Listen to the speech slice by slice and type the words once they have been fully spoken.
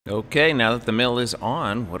Okay, now that the mill is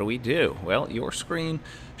on, what do? Well, your screen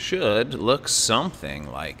should look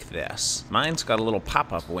something like this. Mine's got a little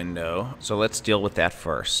pop-up window, so let's deal with that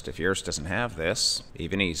first. If yours doesn't have this,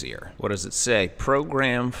 even easier. What does it say?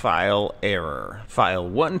 Program file error. File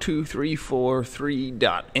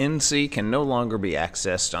 12343.nc can no longer be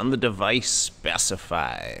accessed on the device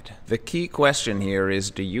specified. The key question here is,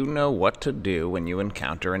 do you know what to do when you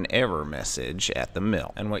encounter an error message at the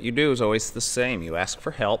mill? And what you do is always the same. You ask for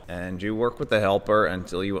help, and you work with the helper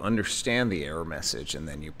until you understand the error message, and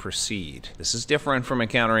then you proceed. This is different from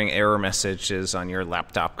encountering error messages on your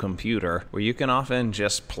laptop computer, where you can often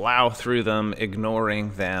just plow through them,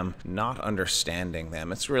 ignoring them, not understanding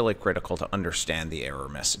them. It's really critical to understand the error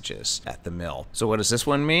messages at the mill. So what does this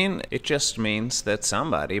one mean? It just means that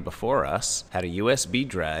somebody before us had a USB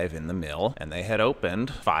drive in the mill, and they had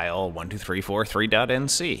opened file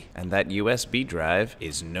 12343.nc, and that USB drive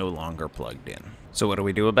is no longer plugged in. So what do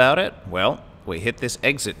we do about it? Well, we hit this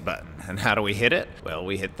exit button. And how do we hit it? Well,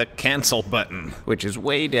 we hit the cancel button, which is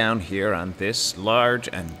way down here on this large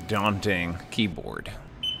and daunting keyboard.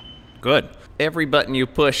 Good. Every button you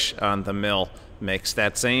push on the mill makes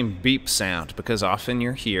that same beep sound, because often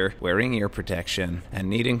you're here wearing ear protection and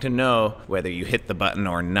needing to know whether you hit the button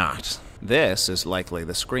or not. This is likely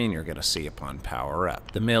the screen you're going to see upon power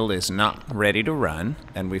up. The mill is not ready to run,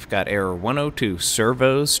 and we've got error 102,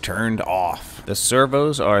 servos turned off. The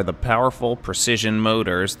servos are the powerful precision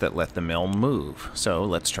motors that let the mill move, so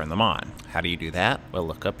let's turn them on. How do you do that? Well,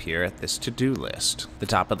 look up here at this to-do list. The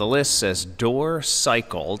top of the list says door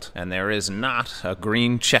cycled, and there is not a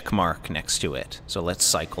green check mark next to it. So let's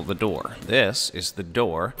cycle the door. This is the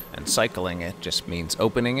door, and cycling it just means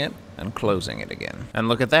opening it and closing it again. And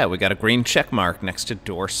look at that, we got a green check mark next to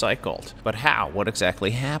door cycled. But how? What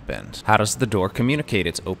exactly happened? How does the door communicate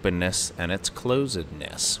its openness and its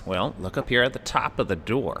closedness? Well, look up here at the top of the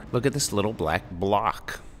door. Look at this little black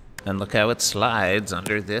block. And look how it slides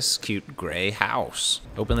under this cute gray house.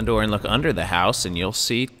 Open the door and look under the house, and you'll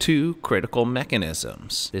see two critical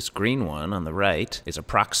mechanisms. This green one on the right is a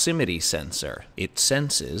proximity sensor. It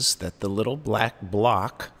senses that the little black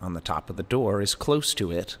block on the top of the door is close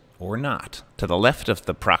to it or not. To the left of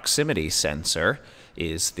the proximity sensor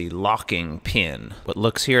is the locking pin. What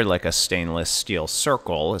looks here like a stainless steel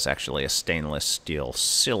circle is actually a stainless steel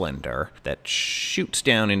cylinder that shoots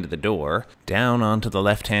down into the door, down onto the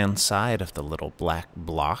left-hand side of the little black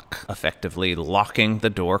block, effectively locking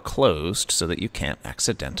the door closed so that you can't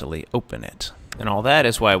accidentally open it. And all that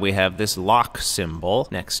is why we have this lock symbol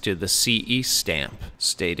next to the CE stamp,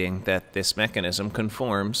 stating that this mechanism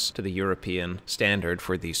conforms to the European standard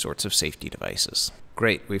for these sorts of safety devices.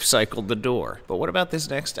 Great, we've cycled the door. But what about this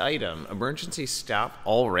next item? Emergency stop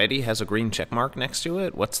already has a green check mark next to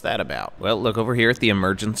it? What's that about? Well, look over here at the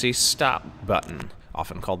emergency stop button,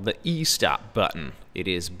 often called the e-stop button. It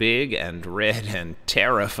is big and red and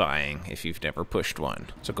terrifying if you've never pushed one.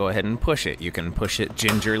 So go ahead and push it. You can push it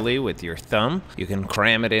gingerly with your thumb. You can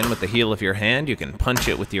cram it in with the heel of your hand. You can punch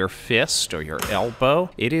it with your fist or your elbow.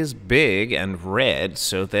 It is big and red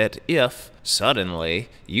so that if suddenly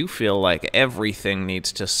you feel like everything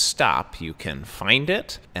needs to stop, you can find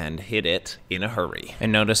it and hit it in a hurry.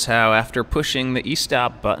 And notice how after pushing the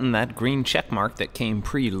e-stop button, that green check mark that came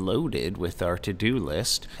preloaded with our to-do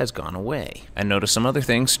list has gone away. And notice some other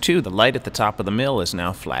things too. The light at the top of the mill is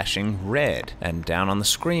now flashing red. And down on the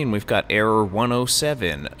screen we've got error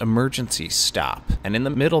 107, emergency stop. And in the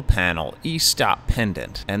middle panel, e-stop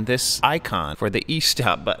pendant. And this icon for the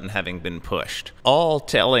e-stop button having been pushed. All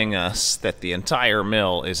telling us that the entire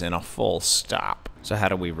mill is in a full stop. So how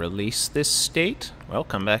do we release this state? Well,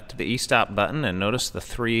 come back to the e-stop button and notice the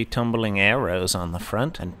three tumbling arrows on the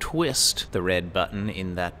front and twist the red button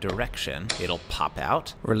in that direction. It'll pop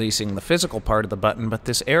out, releasing the physical part of the button, but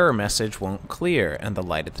this error message won't clear and the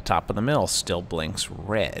light at the top of the mill still blinks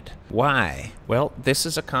red. Why? Well, this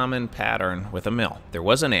is a common pattern with a mill. There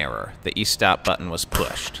was an error. The e-stop button was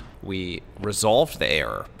pushed. We resolved the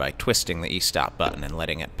error by twisting the e-stop button and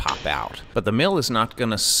letting it pop out. But the mill is not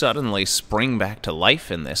going to suddenly spring back to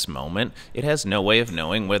life in this moment. It has no way of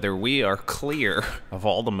knowing whether we are clear of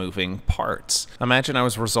all the moving parts. Imagine I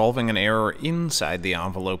was resolving an error inside the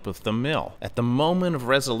envelope of the mill. At the moment of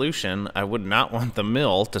resolution, I would not want the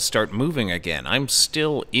mill to start moving again. I'm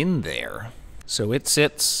still in there. So it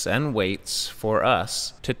sits and waits for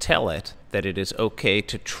us to tell it that it is okay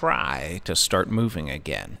to try to start moving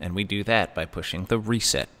again. And we do that by pushing the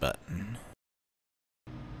reset button.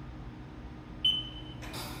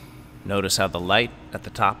 Notice how the light at the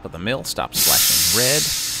top of the mill stops flashing red,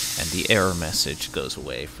 and the error message goes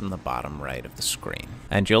away from the bottom right of the screen.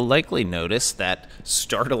 And you'll likely notice that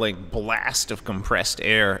startling blast of compressed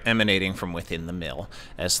air emanating from within the mill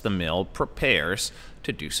as the mill prepares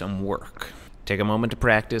to do some work. Take a moment to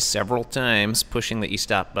practice several times pushing the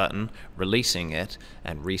e-stop button, releasing it,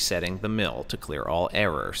 and resetting the mill to clear all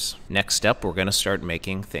errors. Next up, we're going to start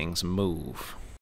making things move.